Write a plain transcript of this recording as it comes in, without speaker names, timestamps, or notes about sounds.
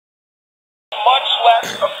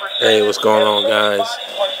Hey, what's going on, guys?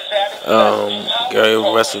 Gary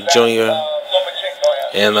Russell Jr.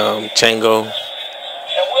 and Chango.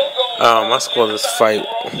 I scored this fight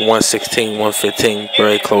 116-115,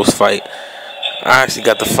 very close fight. I actually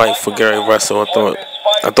got the fight for Gary Russell. I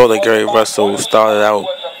thought that Gary Russell started out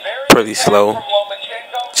pretty slow.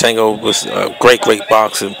 Chango was a great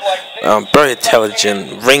boxer, very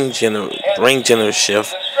intelligent, ring generous.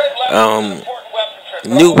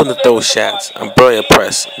 Knew when to throw shots. I'm very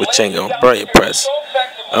impressed with Chango. Very impressed.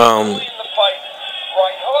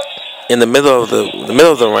 In the middle of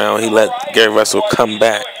the round, he let Gary Russell come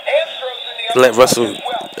back. He let Russell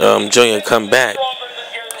Jr. come back,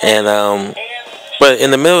 and but in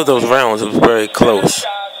the middle of those rounds, it was very close.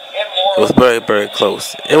 It was very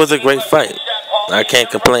close. It was a great fight. I can't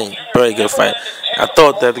complain. Very good fight. I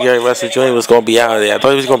thought that Gary Russell Jr. was going to be out of there. I thought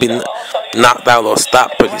he was going to be knocked out or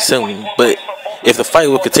stopped pretty soon. But if the fight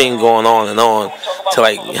would continue going on and on to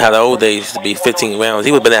like how the old days used to be 15 rounds,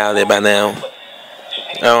 he would have been out of there by now.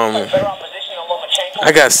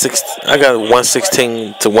 I got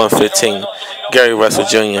 116-115, Gary Russell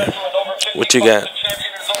Jr. What you got?